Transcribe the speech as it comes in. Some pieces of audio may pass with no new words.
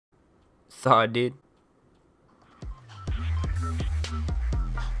Saw it, dude.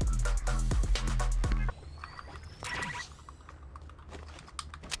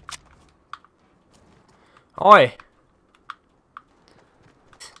 Oi!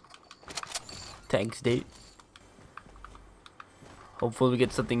 Thanks, dude. Hopefully we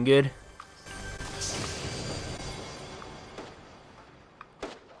get something good.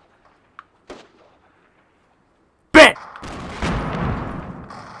 BAM!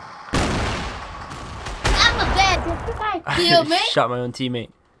 I'm a bad bitch. You can't kill me. Shot my own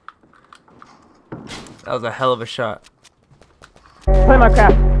teammate. That was a hell of a shot. Play my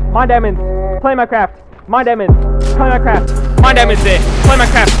craft. My diamonds. Play my craft. My diamonds. Play my craft. My diamonds there. Play my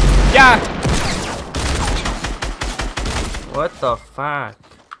craft. Yeah. What the fuck?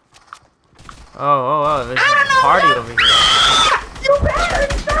 Oh, there's a party over here. You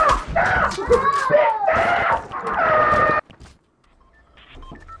better stop.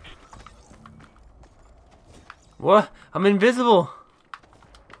 What? I'm invisible.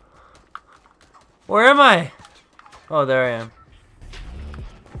 Where am I? Oh, there I am.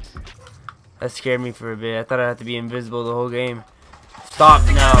 That scared me for a bit. I thought I had to be invisible the whole game. Stop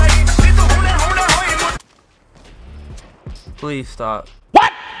now. Please stop.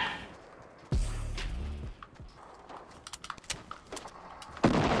 What?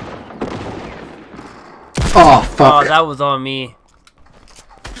 Oh, fuck. Oh, that was on me.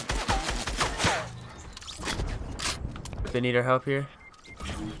 Do I need our help here?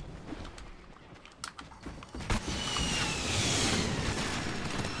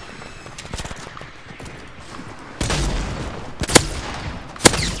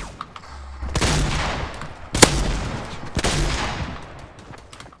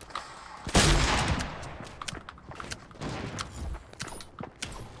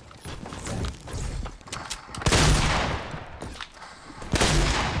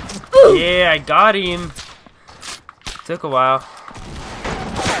 Yeah, I got him. Took a while.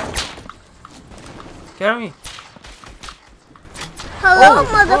 Get me. Hello, Oh,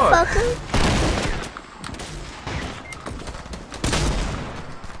 motherfucker.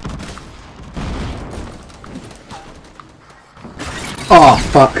 Oh,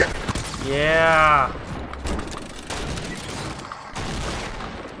 fuck. Yeah.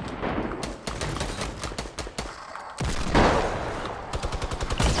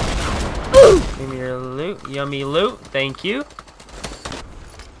 Give me your loot. Yummy loot. Thank you.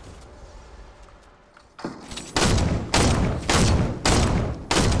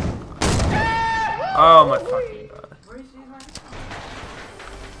 Oh my fucking god.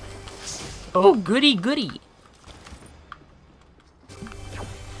 Oh, goody goody.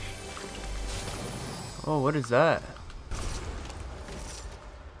 Oh, what is that?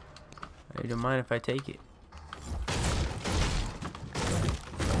 I don't mind if I take it.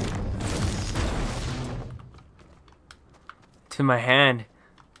 To my hand.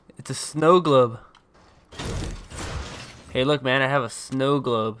 It's a snow globe. Hey, look, man, I have a snow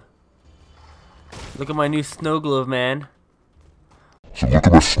globe. Look at my new snow globe, man. So look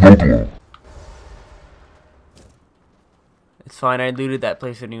at my snow globe. It's fine, I looted that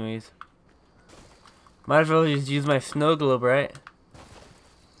place anyways. Might as well just use my snow globe, right?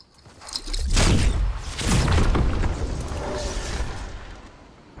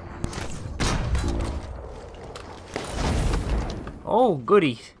 Oh,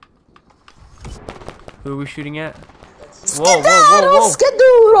 goody. Who are we shooting at? Whoa, whoa, whoa, whoa.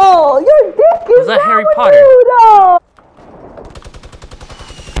 Skedoodle! Your dick is Was that Harry Potter?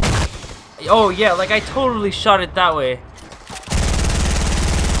 Oh, yeah, like I totally shot it that way.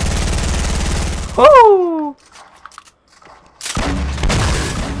 Oh!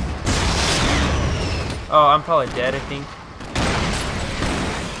 Oh, I'm probably dead, I think.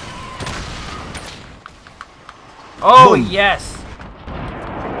 Oh, yes!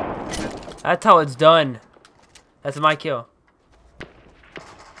 That's how it's done. That's my kill.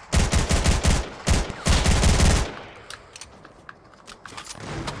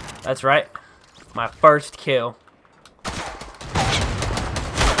 That's right. My first kill.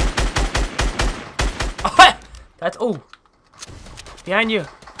 Oh, that's... Oh! Behind you.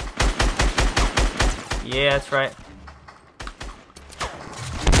 Yeah, that's right.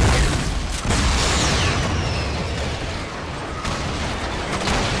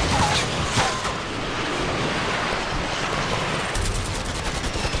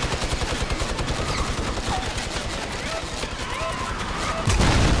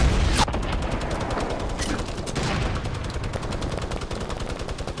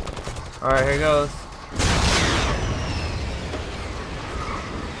 Alright, here goes.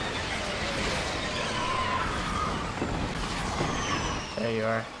 There you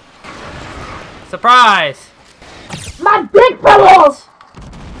are. Surprise! My dick fell off!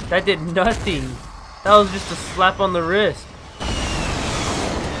 That did nothing. That was just a slap on the wrist.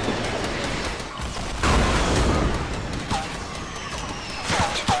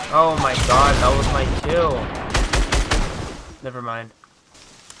 Oh my god, that was my kill. Never mind.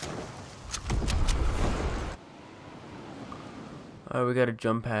 Alright, we got a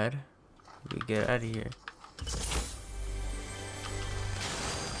jump pad. We get out of here.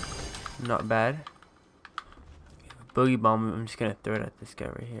 Not bad. Boogie bomb. I'm just gonna throw it at this guy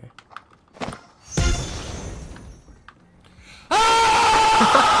right here.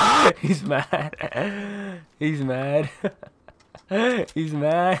 He's mad. He's mad. He's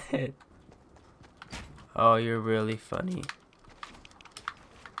mad. Oh, you're really funny.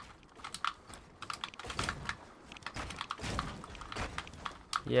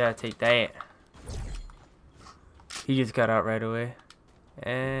 Yeah, take that. He just got out right away.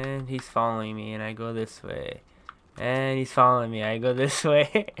 And he's following me, and I go this way. And he's following me, I go this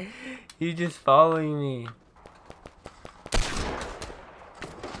way. He's just following me.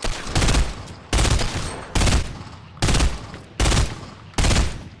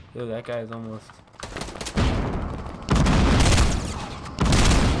 Yo, that guy's almost...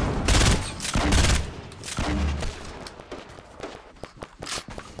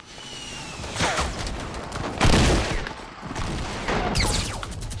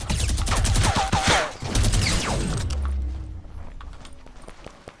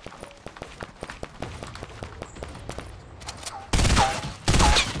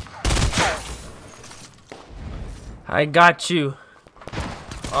 I got you.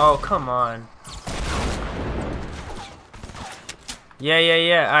 Oh, come on.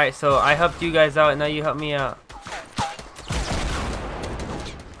 Yeah. Alright, so I helped you guys out and now you help me out.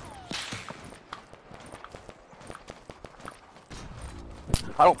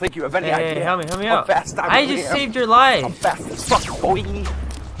 I don't think you have any idea. Hey, help me how out. fast I just saved your life. I'm fast as fuck, boy.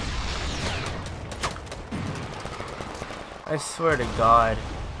 I swear to God.